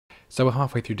So we're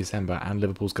halfway through December and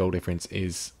Liverpool's goal difference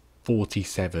is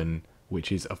 47,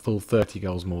 which is a full 30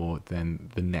 goals more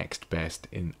than the next best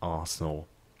in Arsenal.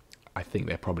 I think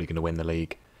they're probably going to win the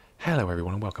league. Hello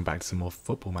everyone and welcome back to some more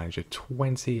Football Manager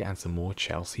 20 and some more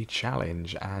Chelsea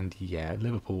Challenge. And yeah,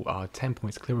 Liverpool are 10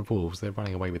 points clear of Wolves. They're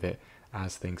running away with it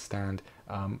as things stand.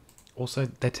 Also,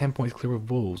 they're 10 points clear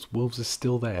of Wolves. Wolves are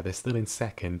still there. They're still in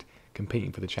second,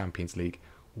 competing for the Champions League.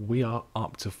 We are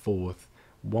up to fourth,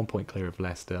 1 point clear of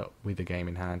Leicester with a game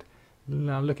in hand.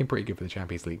 Now, looking pretty good for the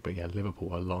Champions League, but yeah,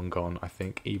 Liverpool are long gone, I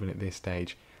think, even at this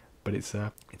stage. But it's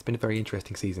been a very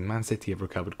interesting season. Man City have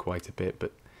recovered quite a bit,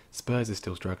 but Spurs are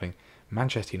still struggling.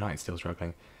 Manchester United still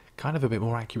struggling. Kind of a bit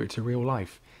more accurate to real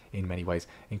life in many ways,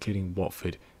 including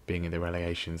Watford being in the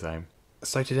relegation zone.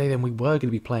 So today then we were going to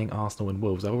be playing Arsenal and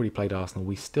Wolves. I've already played Arsenal.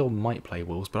 We still might play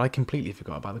Wolves, but I completely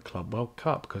forgot about the Club World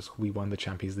Cup because we won the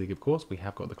Champions League, of course. We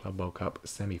have got the Club World Cup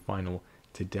semi-final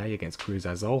today against Cruz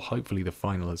Azul. Hopefully the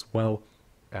final as well.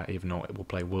 If not, we'll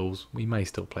play Wolves. We may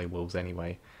still play Wolves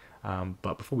anyway.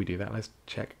 But before we do that, let's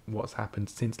check what's happened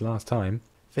since last time.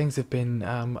 Things have been,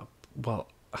 well,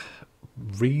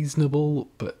 reasonable,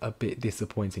 but a bit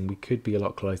disappointing. We could be a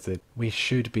lot closer. We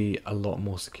should be a lot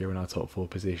more secure in our top four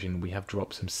position. We have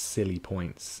dropped some silly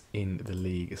points in the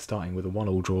league, starting with a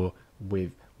 1-1 draw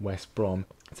with West Brom.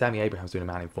 Tammy Abraham's doing a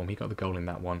man in form. He got the goal in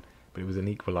that one, but it was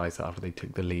an equaliser after they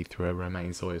took the lead through a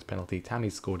Romain Sawyer's penalty.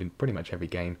 Tammy's scored in pretty much every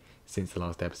game since the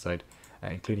last episode,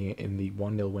 including in the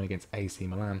 1-0 win against AC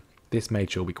Milan. This made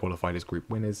sure we qualified as group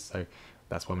winners, so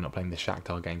that's why we're not playing the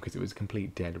Shakhtar game, because it was a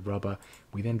complete dead rubber.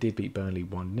 We then did beat Burnley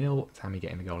 1-0, Tammy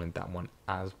getting the goal in that one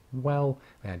as well.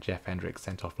 They had Jeff Hendricks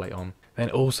sent off late on. Then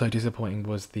also disappointing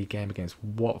was the game against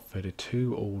Watford, a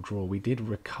 2-2 draw. We did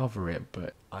recover it,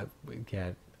 but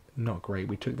yeah, not great.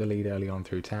 We took the lead early on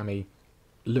through Tammy.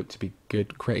 Looked to be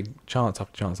good, created chance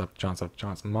after chance after chance after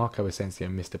chance. Marco Asensio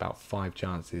missed about 5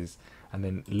 chances, and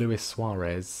then Luis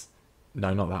Suarez,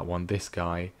 no, not that one, this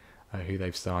guy, who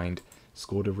they've signed,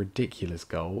 scored a ridiculous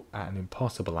goal at an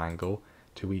impossible angle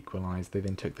to equalise. They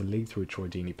then took the lead through a Troy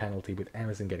Deeney penalty, with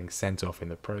Emerson getting sent off in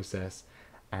the process,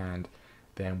 and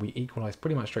then we equalised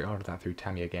pretty much straight after that through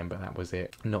Tammy again, but that was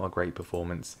it. Not a great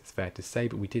performance, it's fair to say,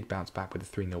 but we did bounce back with a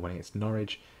 3-0 win against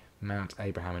Norwich. Mount,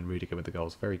 Abraham and Rudiger with the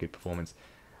goals. Very good performance.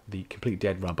 The complete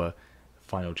dead rubber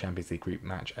final Champions League group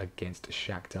match against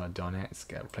Shakhtar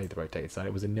Donetsk, played the rotated side.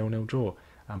 It was a 0-0 draw,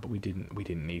 but we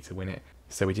didn't need to win it.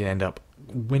 So we did end up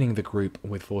winning the group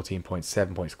with 14 points,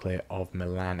 7 points clear of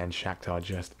Milan and Shakhtar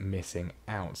just missing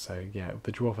out. So yeah,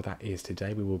 the draw for that is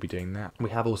today. We will be doing that. We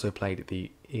have also played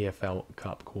the EFL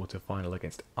Cup quarter-final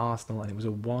against Arsenal, and it was a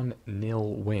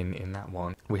 1-0 win in that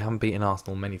one. We haven't beaten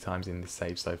Arsenal many times in this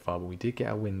save so far, but we did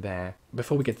get a win there.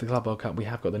 Before we get to the Club World Cup, we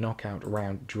have got the knockout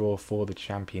round draw for the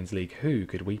Champions League. Who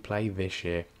could we play this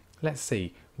year? Let's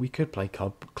see. We could play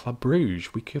Club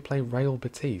Bruges. We could play Real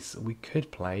Betis. We could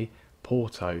play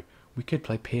Porto. We could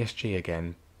play PSG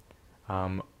again.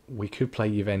 We could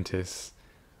play Juventus.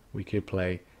 We could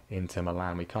play Inter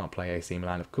Milan. We can't play AC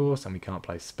Milan, of course, and we can't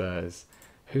play Spurs.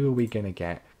 Who are we going to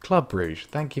get? Club Bruges.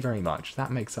 Thank you very much.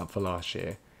 That makes up for last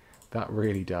year. That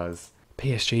really does.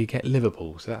 PSG get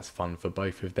Liverpool, so that's fun for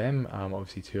both of them.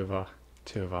 Obviously, two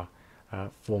of our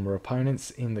former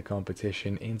opponents in the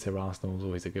competition. Inter Arsenal is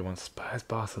always a good one. Spurs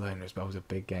Barcelona as well was a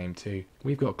big game too.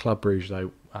 We've got Club Bruges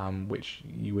though, which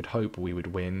you would hope we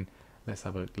would win. Let's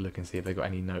have a look and see if they've got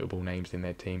any notable names in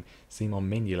their team. Simon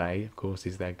Mignolet, of course,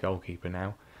 is their goalkeeper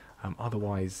now.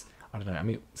 Otherwise, I don't know. I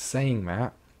mean, saying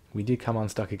that, we did come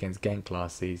unstuck against Genk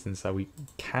last season, so we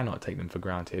cannot take them for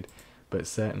granted, but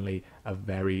certainly a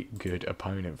very good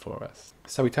opponent for us.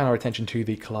 So we turn our attention to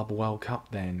the Club World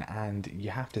Cup then, and you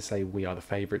have to say we are the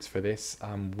favourites for this.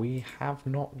 We have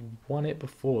not won it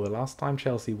before. The last time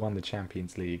Chelsea won the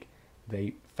Champions League,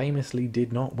 they famously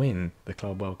did not win the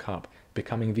Club World Cup,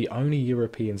 becoming the only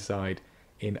European side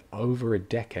in over a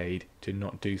decade to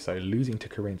not do so, losing to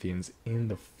Corinthians in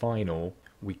the final.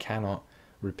 We cannot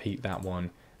repeat that one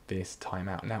this time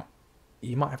out. Now,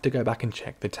 you might have to go back and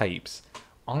check the tapes.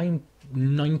 I'm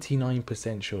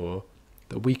 99% sure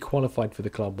that we qualified for the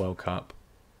Club World Cup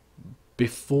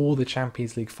before the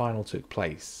Champions League final took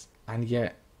place, and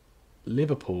yet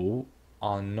Liverpool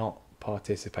are not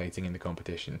participating in the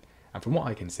competition. And from what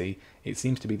I can see, it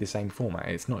seems to be the same format.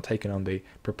 It's not taken on the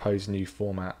proposed new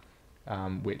format,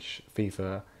 which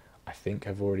FIFA, I think,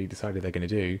 have already decided they're going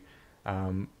to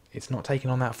do. It's not taken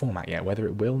on that format yet. Whether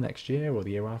it will next year or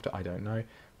the year after, I don't know.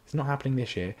 It's not happening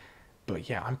this year. But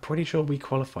yeah, I'm pretty sure we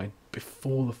qualified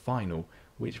before the final,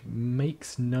 which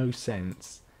makes no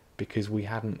sense because we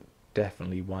hadn't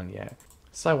definitely won yet.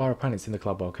 So our opponents in the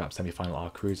Club World Cup semi-final are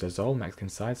Cruz Azul, Mexican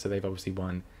side, so they've obviously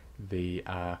won the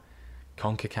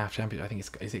CONCACAF champion. I think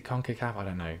is it CONCACAF? I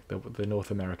don't know. The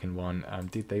North American one.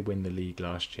 Did they win the league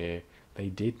last year? They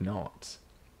did not,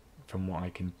 from what I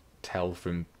can tell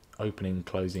from opening,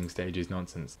 closing stages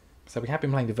nonsense. So we have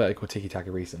been playing the vertical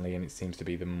tiki-taka recently, and it seems to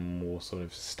be the more sort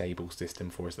of stable system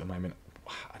for us at the moment.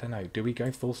 I don't know. Do we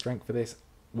go full strength for this?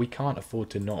 We can't afford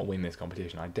to not win this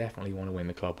competition. I definitely want to win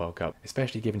the Club World Cup,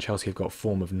 especially given Chelsea have got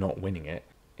form of not winning it.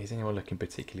 Is anyone looking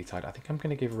particularly tight? I think I'm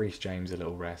going to give Reece James a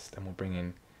little rest, and we'll bring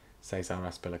in Cesar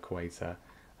Azpilicueta.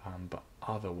 But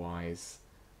otherwise,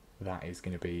 that is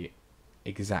going to be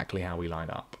exactly how we line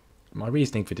up. My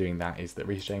reasoning for doing that is that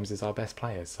Reece James is our best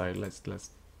player, so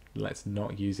let's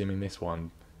not use him in this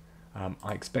one.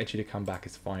 I expect you to come back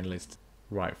as finalists.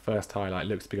 Right, first highlight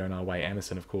looks to be going our way.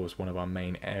 Emerson, of course, one of our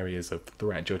main areas of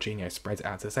threat. Jorginho spreads it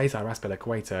out to Cesar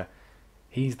Azpilicueta.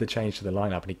 He's the change to the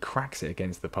lineup, and he cracks it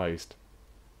against the post.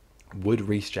 Would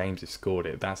Reece James have scored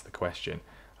it? That's the question.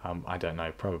 I don't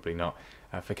know, probably not.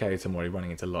 Fikayo Tomori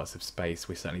running into lots of space.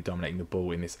 We're certainly dominating the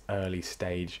ball in this early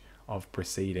stage of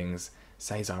proceedings.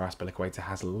 Cesar Azpilicueta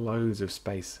has loads of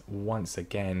space once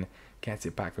again. Gets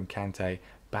it back from Kante.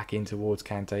 Back in towards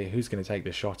Kante. Who's going to take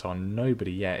the shot on?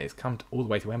 Nobody yet. It's come all the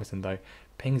way to Emerson though.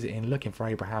 Pings it in, looking for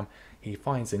Abraham. He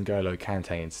finds N'Golo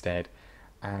Kante instead.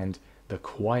 And the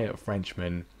quiet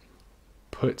Frenchman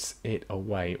puts it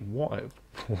away. What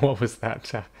was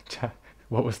that?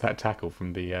 What was that tackle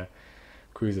from the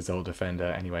Cruiser's old defender?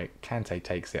 Anyway, Kante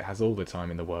takes it, has all the time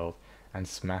in the world, and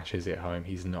smashes it home.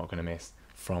 He's not going to miss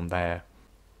from there.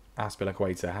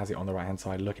 Azpilicueta has it on the right hand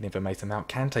side, looking in for Mason Mount.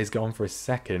 Kante's gone for a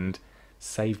second,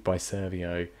 saved by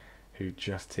Servio, who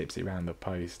just tips it around the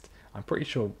post. I'm pretty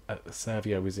sure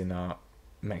Servio was in our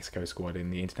Mexico squad in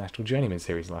the International Journeyman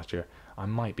Series last year. I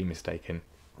might be mistaken.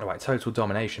 Alright, total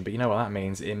domination, but you know what that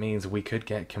means? It means we could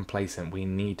get complacent. We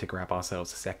need to grab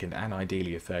ourselves a second and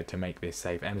ideally a third to make this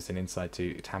safe. Emerson inside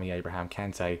to Tammy Abraham.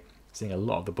 Kante seeing a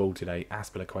lot of the ball today.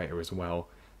 Azpilicueta as well.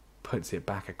 Puts it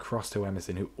back across to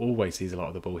Emerson, who always sees a lot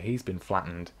of the ball. He's been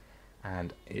flattened,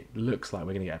 and it looks like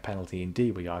we're going to get a penalty.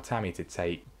 Indeed we are. Tammy to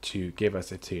take to give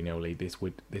us a 2-0 lead. This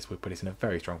would put us in a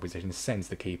very strong position. Sends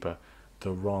the keeper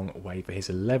the wrong way for his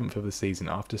 11th of the season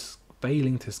after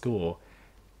failing to score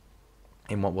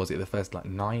in what was it, the first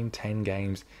 9-10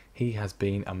 games. He has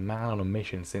been a man on a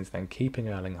mission since then, keeping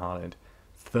Erling Haaland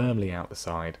firmly out the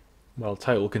side. Well,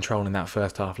 total control in that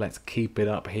first half. Let's keep it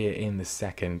up here in the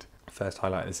second. First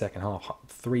highlight of the second half.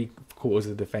 3/4 of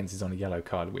the defence is on a yellow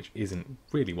card, which isn't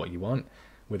really what you want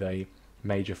with a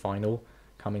major final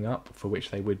coming up, for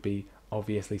which they would be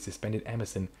obviously suspended.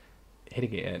 Emerson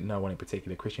hitting it at no one in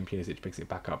particular. Christian Pulisic picks it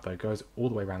back up though, goes all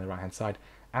the way around the right hand side.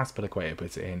 Azpilicueta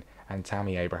puts it in, and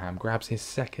Tammy Abraham grabs his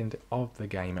second of the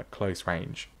game at close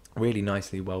range. Really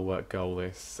nicely well worked goal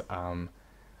this. I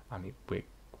mean,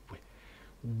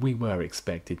 we were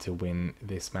expected to win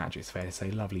this match, it's fair to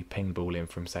say. Lovely ping ball in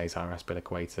from Cesar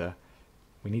Azpilicueta.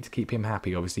 We need to keep him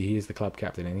happy. Obviously he is the club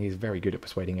captain and he is very good at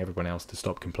persuading everyone else to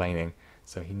stop complaining,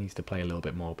 so he needs to play a little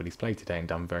bit more, but he's played today and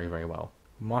done very, very well.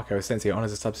 Marco Asensio on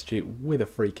as a substitute with a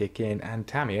free kick in, and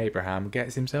Tammy Abraham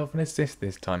gets himself an assist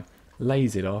this time.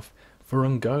 Lays it off for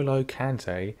N'Golo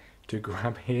Kante to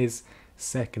grab his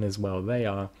second as well. They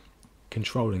are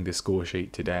controlling the score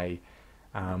sheet today.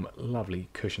 Lovely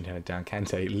cushioned header down.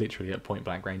 Kante literally at point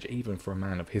blank range, even for a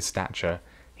man of his stature.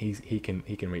 He can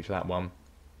reach that one.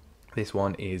 This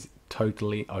one is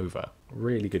totally over.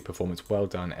 Really good performance. Well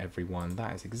done everyone.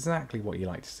 That is exactly what you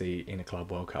like to see in a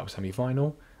Club World Cup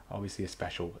semi-final. Obviously a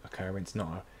special occurrence,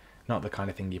 not the kind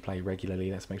of thing you play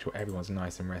regularly. Let's make sure everyone's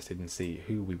nice and rested and see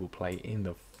who we will play in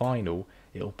the final.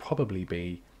 It'll probably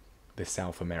be the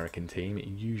South American team. It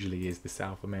usually is the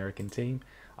South American team.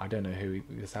 I don't know who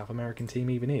the South American team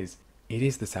even is. It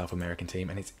is the South American team,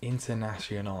 and it's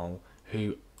Internacional,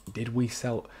 who did we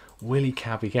sell? Willy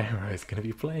Caballero is going to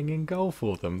be playing in goal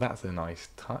for them. That's a nice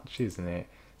touch, isn't it?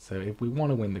 So if we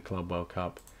want to win the Club World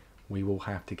Cup, we will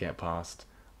have to get past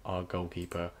our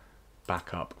goalkeeper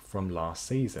backup from last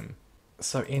season.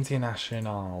 So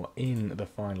Internacional in the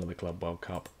final of the Club World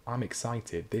Cup. I'm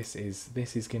excited. This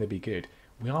is going to be good.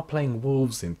 We are playing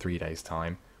Wolves in 3 days'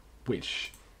 time,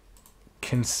 which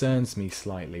concerns me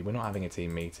slightly. We're not having a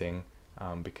team meeting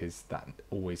because that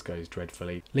always goes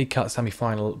dreadfully. League Cup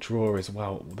semi-final draw as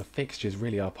well. The fixtures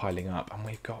really are piling up, and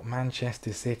we've got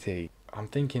Manchester City. I'm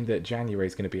thinking that January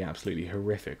is going to be absolutely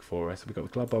horrific for us. We've got the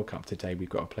Club World Cup today. We've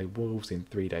got to play Wolves in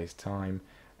 3 days' time.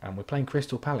 And we're playing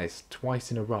Crystal Palace twice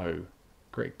in a row.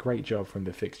 Great job from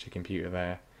the fixture computer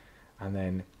there. And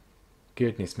then,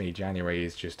 goodness me, January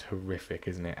is just horrific,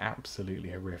 isn't it? Absolutely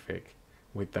horrific.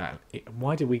 With that,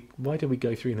 why did we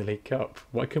go through in the League Cup?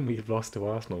 Why couldn't we have lost to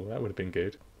Arsenal? That would have been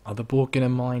good. Are the board going to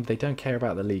mind? They don't care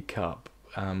about the League Cup.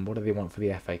 What do they want for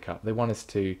the FA Cup? They want us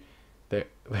to, they,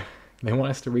 they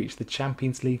want us to reach the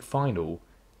Champions League final,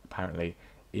 apparently,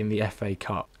 in the FA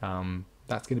Cup.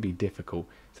 That's going to be difficult.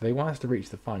 So they want us to reach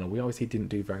the final. We obviously didn't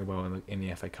do very well in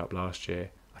the FA Cup last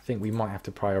year. I think we might have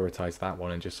to prioritise that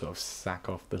one and just sort of sack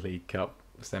off the League Cup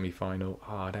semi-final.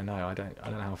 I don't know. I don't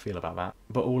know how I feel about that.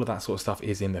 But all of that sort of stuff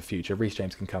is in the future. Reece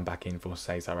James can come back in for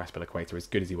Cesar Azpilicueta as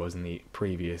good as he was in the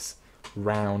previous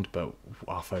round, but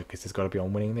our focus has got to be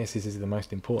on winning this. This is the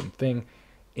most important thing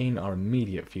in our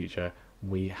immediate future.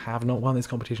 We have not won this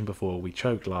competition before. We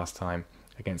choked last time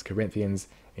against Corinthians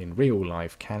in real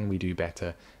life. Can we do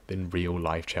better than real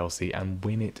life Chelsea and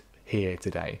win it here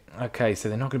today? Okay, so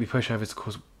they're not going to be pushovers. Of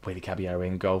course, Willy Caballero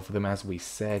in goal for them, as we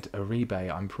said.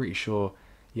 Uribe, I'm pretty sure,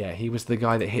 yeah, he was the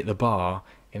guy that hit the bar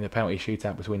in the penalty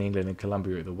shootout between England and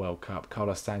Colombia at the World Cup.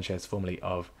 Carlos Sanchez, formerly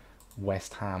of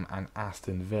West Ham and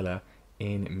Aston Villa,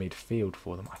 in midfield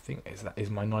for them. I think, is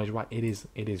my knowledge right? It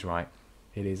is right.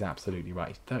 It is absolutely right.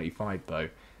 He's 35 though.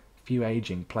 Few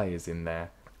ageing players in there.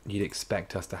 You'd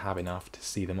expect us to have enough to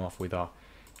see them off with our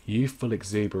youthful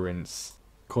exuberance.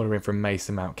 Corner in from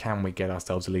Mason Mount. Can we get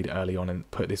ourselves a lead early on and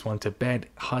put this one to bed?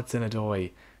 Hudson-Odoi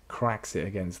cracks it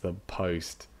against the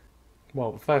post.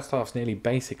 Well, first half's nearly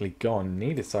basically gone.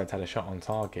 Neither side's had a shot on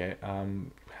target.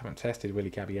 Haven't tested Willy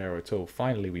Caballero at all.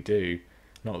 Finally we do.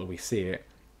 Not that we see it.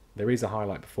 There is a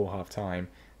highlight before half time.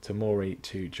 Tomori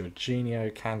to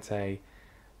Jorginho, Kante.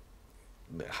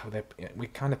 We're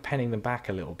kind of penning them back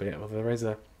a little bit. Well, there is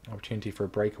an opportunity for a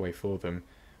breakaway for them.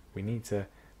 We need to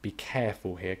be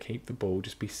careful here. Keep the ball.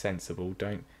 Just be sensible.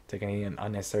 Don't take any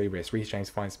unnecessary risks. Reece James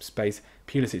finds some space.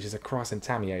 Pulisic is across, and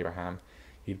Tammy Abraham,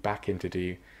 you'd back him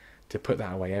to put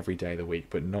that away every day of the week,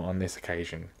 but not on this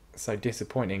occasion. So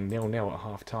disappointing. 0-0 at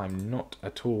half time. Not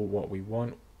at all what we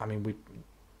want. I mean,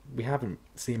 we haven't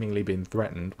seemingly been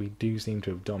threatened. We do seem to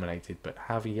have dominated, but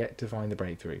have yet to find the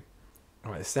breakthrough.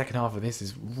 Alright, the second half of this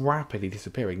is rapidly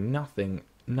disappearing. Nothing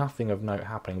of note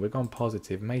happening. We've gone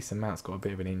positive. Mason Mount's got a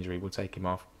bit of an injury. We'll take him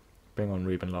off. Bring on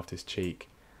Ruben Loftus-Cheek.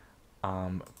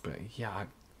 But yeah,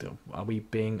 are we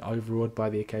being overawed by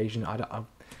the occasion? I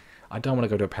don't want to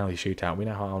go to a penalty shootout. We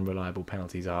know how unreliable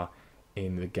penalties are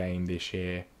in the game this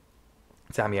year.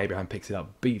 Tammy Abraham picks it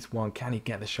up, beats one. Can he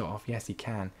get the shot off? Yes, he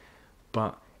can.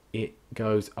 But it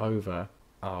goes over.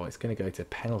 Oh, it's going to go to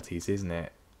penalties, isn't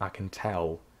it? I can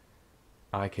tell.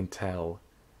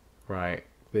 Right,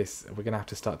 we're going to have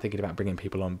to start thinking about bringing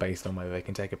people on based on whether they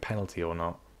can take a penalty or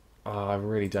not. Oh, I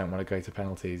really don't want to go to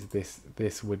penalties.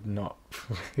 This would not...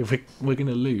 we're going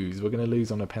to lose. We're going to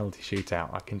lose on a penalty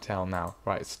shootout. I can tell now.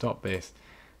 Right, stop this.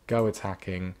 Go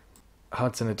attacking.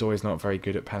 Hudson-Odoi is not very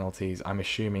good at penalties. I'm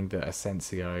assuming that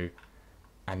Asensio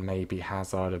and maybe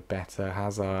Hazard are better.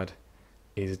 Hazard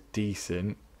is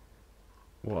decent.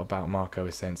 What about Marco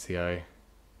Asensio?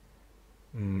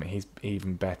 He's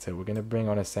even better. We're going to bring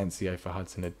on Asensio for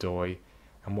Hudson-Odoi.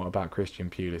 And what about Christian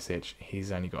Pulisic?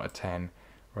 He's only got a 10.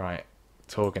 Right,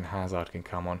 Torgan Hazard can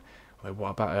come on. Although what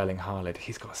about Erling Haaland?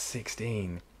 He's got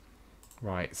 16.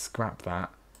 Right, scrap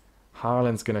that.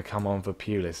 Haaland's going to come on for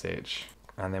Pulisic.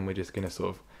 And then we're just going to sort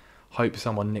of hope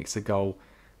someone nicks a goal.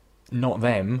 Not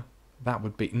them. That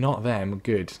would be... Not them.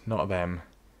 Good. Not them.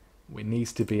 It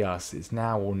needs to be us. It's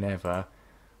now or never.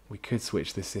 We could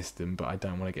switch the system, but I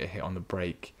don't want to get hit on the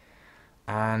break.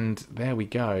 And there we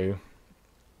go.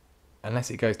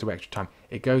 Unless it goes to extra time.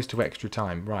 It goes to extra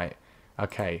time. Right.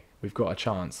 Okay. We've got a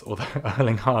chance. Although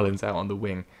Erling Haaland's out on the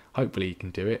wing. Hopefully he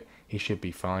can do it. He should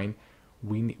be fine.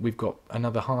 We've got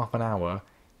another half an hour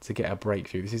to get a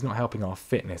breakthrough. This is not helping our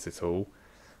fitness at all.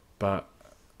 But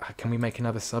can we make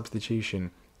another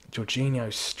substitution?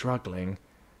 Jorginho's struggling.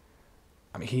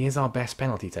 I mean, he is our best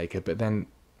penalty taker, but then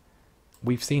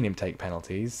we've seen him take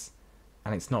penalties,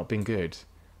 and it's not been good.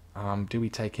 Do we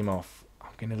take him off?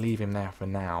 I'm going to leave him there for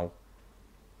now.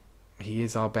 He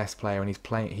is our best player, and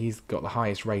he's got the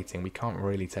highest rating. We can't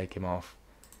really take him off.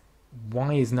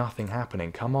 Why is nothing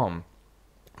happening? Come on.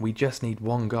 We just need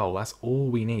one goal. That's all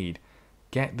we need.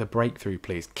 Get the breakthrough,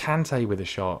 please. Kante with a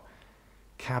shot.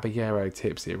 Caballero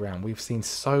tips it around. We've seen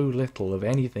so little of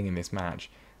anything in this match.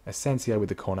 Asensio with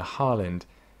the corner. Haaland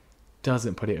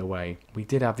doesn't put it away. We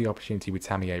did have the opportunity with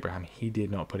Tammy Abraham. He did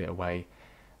not put it away.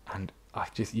 And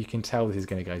you can tell this is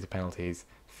going to go to penalties.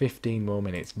 15 more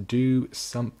minutes. Do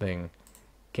something.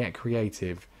 Get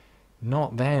creative.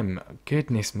 Not them.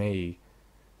 Goodness me.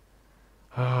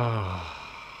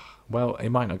 Well, it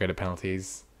might not go to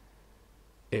penalties.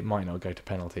 It might not go to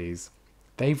penalties.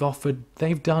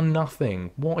 They've done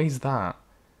nothing. What is that?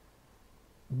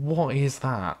 What is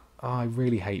that? Oh, I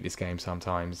really hate this game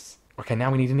sometimes. Okay,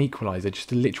 now we need an equaliser just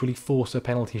to literally force a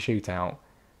penalty shootout.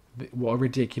 What a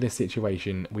ridiculous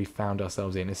situation we found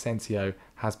ourselves in. Asensio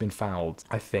has been fouled.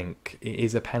 I think it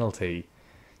is a penalty.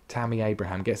 Tammy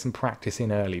Abraham, get some practice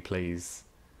in early, please.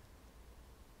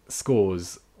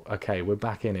 Scores. Okay, we're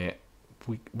back in it.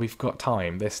 We've got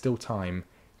time. There's still time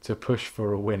to push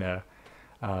for a winner.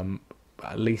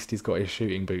 At least he's got his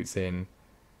shooting boots in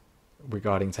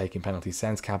regarding taking penalties.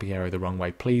 Sends Caballero the wrong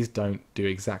way. Please don't do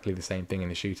exactly the same thing in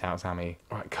the shootout, Tammy.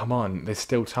 Right, come on. There's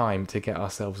still time to get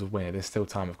ourselves a winner. There's still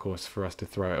time, of course, for us to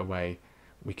throw it away.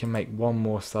 We can make one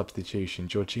more substitution.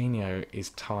 Jorginho is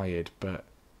tired, but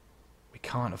we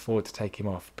can't afford to take him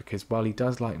off because while he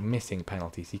does like missing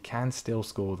penalties, he can still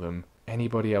score them.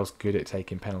 Anybody else good at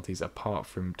taking penalties apart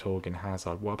from Torgan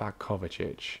Hazard? What about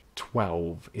Kovacic?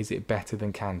 12. Is it better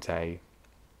than Kante?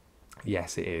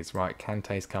 Yes, it is. Right,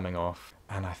 Kante's coming off.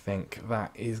 And I think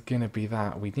that is going to be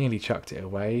that. We nearly chucked it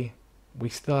away. We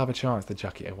still have a chance to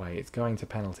chuck it away. It's going to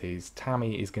penalties.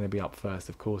 Tammy is going to be up first.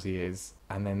 Of course he is.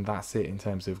 And then that's it in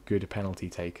terms of good penalty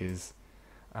takers.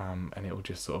 And it will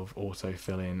just sort of auto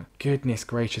fill in. Goodness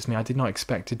gracious me, I did not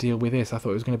expect to deal with this. I thought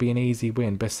it was going to be an easy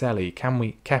win. Baselli, can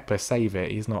we... Kepa save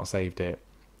it? He's not saved it.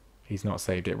 He's not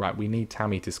saved it. Right, we need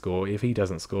Tammy to score. If he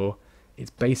doesn't score, it's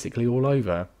basically all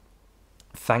over.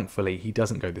 Thankfully, he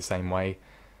doesn't go the same way.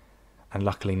 And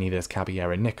luckily, neither does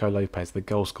Caballero. Nico Lopez, the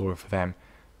goal scorer for them,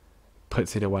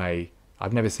 puts it away.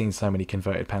 I've never seen so many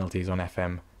converted penalties on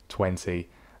FM20.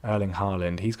 Erling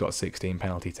Haaland, he's got 16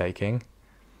 penalty taking.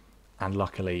 And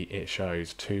luckily, it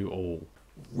shows 2-2.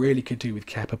 Really could do with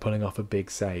Kepa pulling off a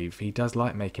big save. He does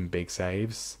like making big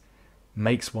saves.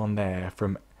 Makes one there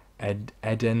from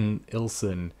Eden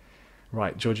Ilson.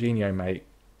 Right, Jorginho, mate.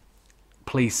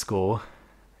 Please score.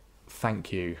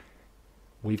 Thank you.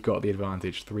 We've got the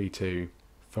advantage, 3-2.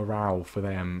 Farao for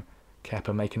them.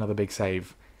 Kepa make another big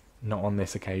save. Not on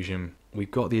this occasion. We've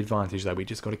got the advantage though. We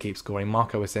just got to keep scoring.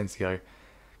 Marco Asensio,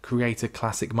 create a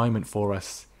classic moment for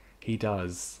us. He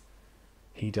does.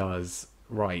 He does.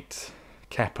 Right.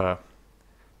 Kepa,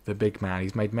 the big man.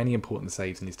 He's made many important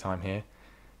saves in his time here.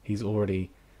 He's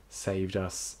already saved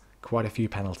us quite a few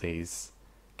penalties.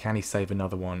 Can he save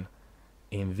another one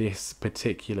in this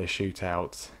particular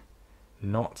shootout?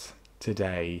 Not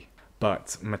today,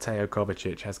 but Mateo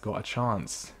Kovacic has got a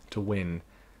chance to win.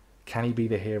 Can he be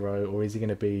the hero, or is he going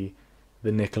to be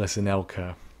the Nicolas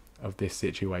Anelka of this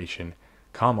situation?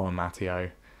 Come on, Matteo.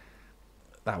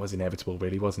 That was inevitable,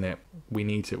 really, wasn't it? We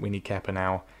need Kepa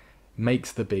now.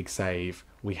 Makes the big save.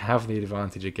 We have the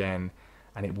advantage again,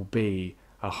 and it will be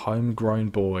a homegrown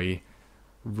boy,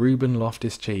 Ruben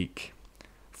Loftus-Cheek,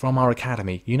 from our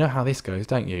academy. You know how this goes,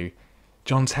 don't you?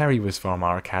 John Terry was from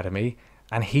our academy,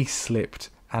 and he slipped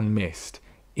and missed.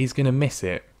 He's going to miss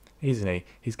it, isn't he?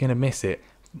 He's going to miss it.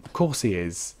 Of course he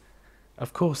is.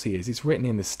 Of course he is. It's written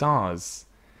in the stars.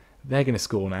 They're going to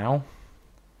score now.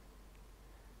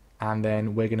 And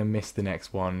then we're going to miss the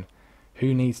next one.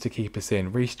 Who needs to keep us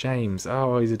in? Reece James.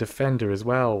 Oh, he's a defender as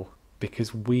well.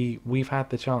 Because we've had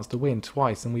the chance to win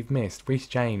twice and we've missed. Reece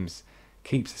James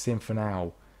keeps us in for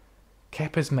now.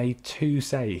 Kepa's made 2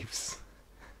 saves.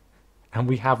 And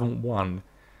we haven't won.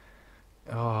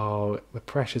 Oh, the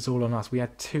pressure's all on us. We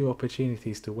had 2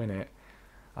 opportunities to win it.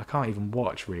 I can't even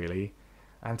watch, really.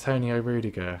 Antonio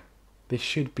Rudiger. This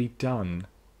should be done.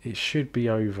 It should be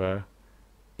over.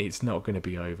 It's not going to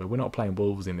be over. We're not playing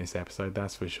Wolves in this episode,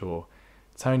 that's for sure.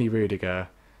 Tony Rudiger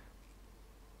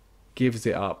gives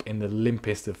it up in the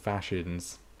limpest of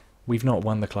fashions. We've not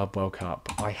won the Club World Cup.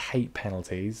 I hate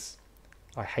penalties.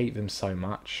 I hate them so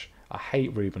much. I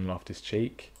hate Ruben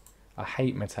Loftus-Cheek. I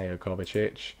hate Mateo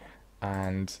Kovacic.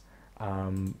 And,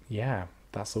 yeah,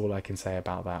 that's all I can say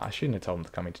about that. I shouldn't have told them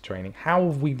to come into training. How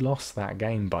have we lost that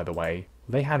game, by the way?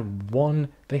 They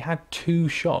had 2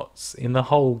 shots in the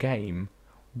whole game,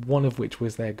 one of which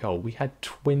was their goal. We had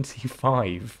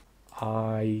 25.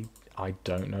 I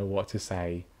don't know what to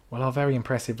say. Well, our very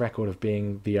impressive record of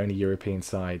being the only European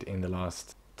side in the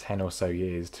last 10 or so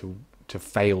years to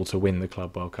fail to win the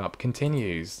Club World Cup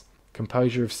continues.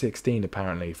 Composure of 16,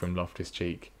 apparently, from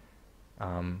Loftus-Cheek.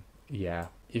 Yeah,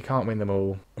 you can't win them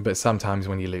all, but sometimes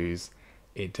when you lose,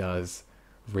 it does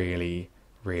really,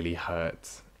 really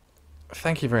hurt.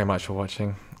 Thank you very much for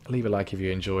watching. Leave a like if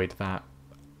you enjoyed that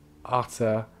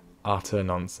utter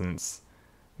nonsense.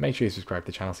 Make sure you subscribe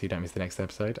to the channel so you don't miss the next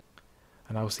episode.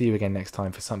 And I will see you again next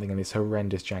time for something in this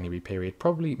horrendous January period.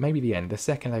 Probably, maybe the end, the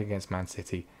second leg against Man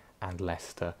City and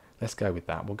Leicester. Let's go with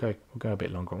that. We'll go a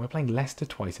bit longer. And we're playing Leicester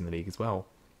twice in the league as well.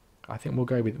 I think we'll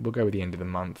go with the end of the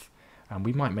month. And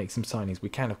we might make some signings. We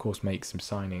can, of course, make some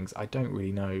signings. I don't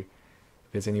really know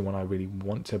if there's anyone I really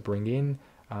want to bring in.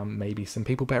 Maybe some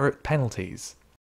people better at penalties.